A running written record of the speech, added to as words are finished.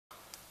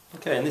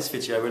Okay, in this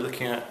video we're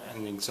looking at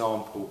an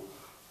example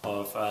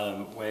of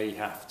where you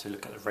have to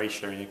look at the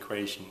ratio in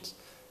equations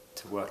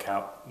to work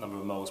out the number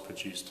of moles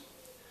produced.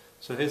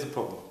 So here's the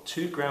problem.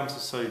 2 grams of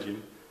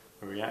sodium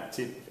are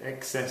reacted with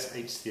excess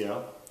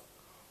HCl.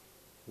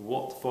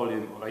 What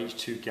volume of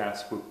H2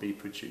 gas would be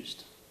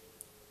produced?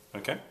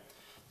 Okay,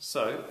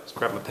 so let's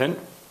grab my pen.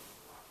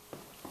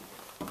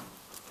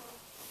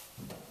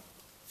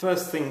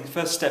 First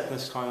step in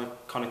this kind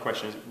of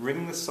question is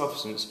ring the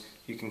substance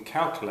you can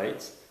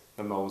calculate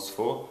the moles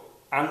for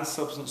and the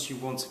substance you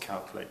want to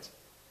calculate.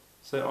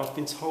 So I've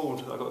been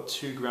told that I've got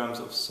 2 grams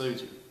of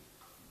sodium.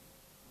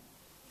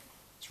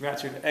 It's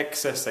reacted with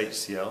excess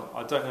HCl.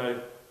 I don't know,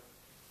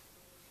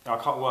 I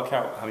can't work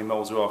out how many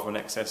moles there are for an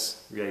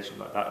excess reagent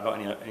like that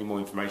without any more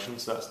information,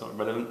 so that's not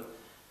relevant.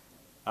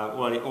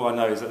 All I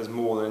know is that there's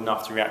more than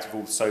enough to react with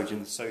all the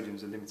sodium. The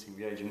sodium's a limiting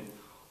reagent.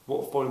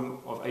 What volume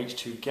of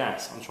H2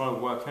 gas? I'm trying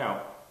to work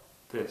out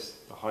this,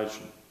 the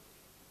hydrogen.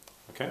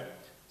 Okay?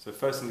 So the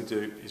first thing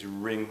to do is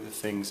ring the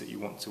things that you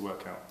want to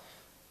work out.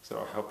 So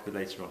I'll help you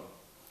later on.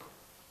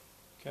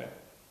 Okay.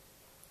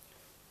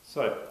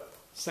 So,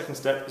 second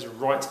step is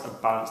write a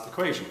balanced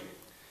equation.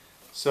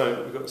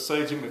 So we've got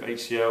sodium with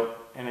HCl,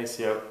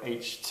 NaCl,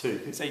 H2.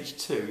 If it's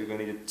H2, you're going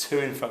to need a 2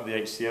 in front of the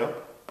HCl,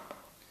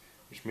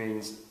 which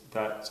means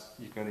that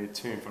you're going to need a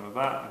 2 in front of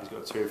that. If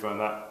you've got a 2 in front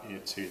of that, you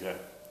need a 2 there.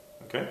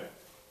 Okay?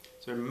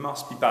 So it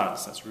must be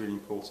balanced, that's really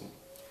important.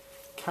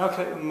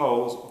 Calculate the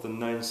moles of the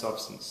known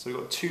substance. So we've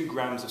got 2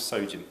 grams of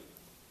sodium.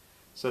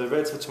 So the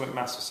relative atomic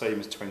mass of sodium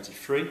is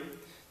 23.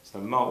 So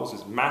moles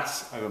is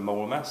mass over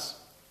molar mass.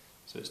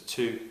 So it's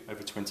 2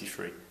 over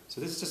 23.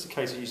 So this is just a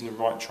case of using the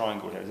right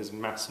triangle here. There's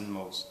mass and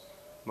moles.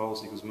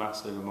 Moles equals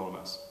mass over molar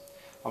mass.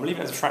 I'm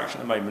leaving it as a fraction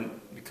at the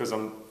moment because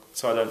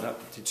so I don't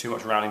have to do too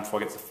much rounding before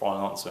I get to the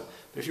final answer.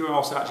 But if you were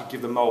also actually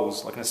give the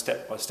moles like in a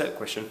step-by-step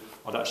question,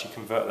 I'd actually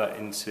convert that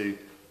into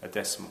a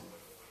decimal.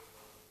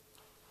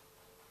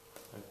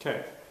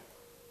 Okay.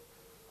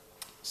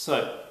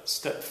 So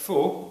step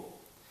 4,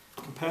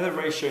 compare the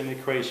ratio in the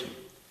equation.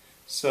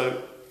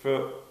 So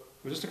we're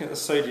just looking at the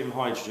sodium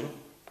hydrogen,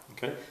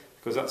 okay,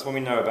 because that's one we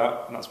know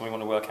about and that's one we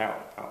want to work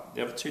out about.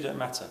 The other 2 don't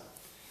matter.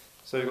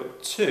 So we've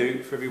got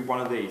 2 for every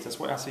one of these. That's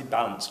why it has to be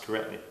balanced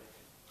correctly.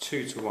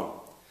 2 to 1.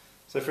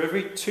 So for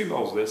every 2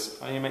 moles of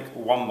this, I only make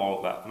 1 mole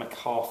of that. I make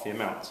half the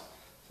amount. So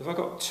if I've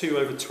got 2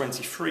 over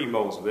 23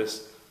 moles of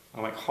this,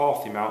 I'll make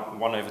half the amount,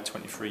 1 over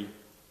 23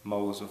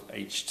 moles of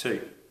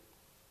H2.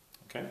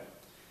 Okay?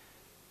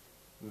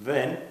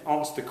 Then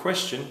answer the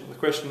question. The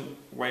question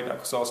way back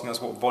was asking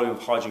us what volume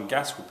of hydrogen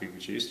gas would be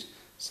produced.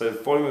 So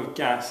volume of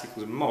gas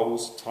equals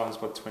moles times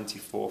by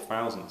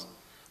 24,000.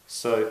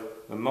 So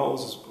the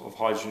moles of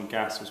hydrogen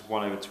gas was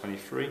 1 over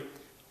 23. I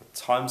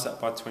times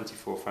that by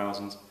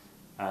 24,000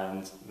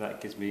 and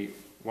that gives me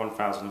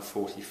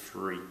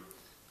 1,043.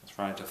 That's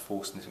rounded to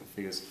 4 significant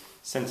figures.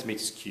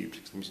 Centimetres cubed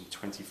because I'm using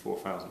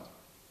 24,000.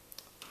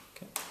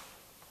 Okay.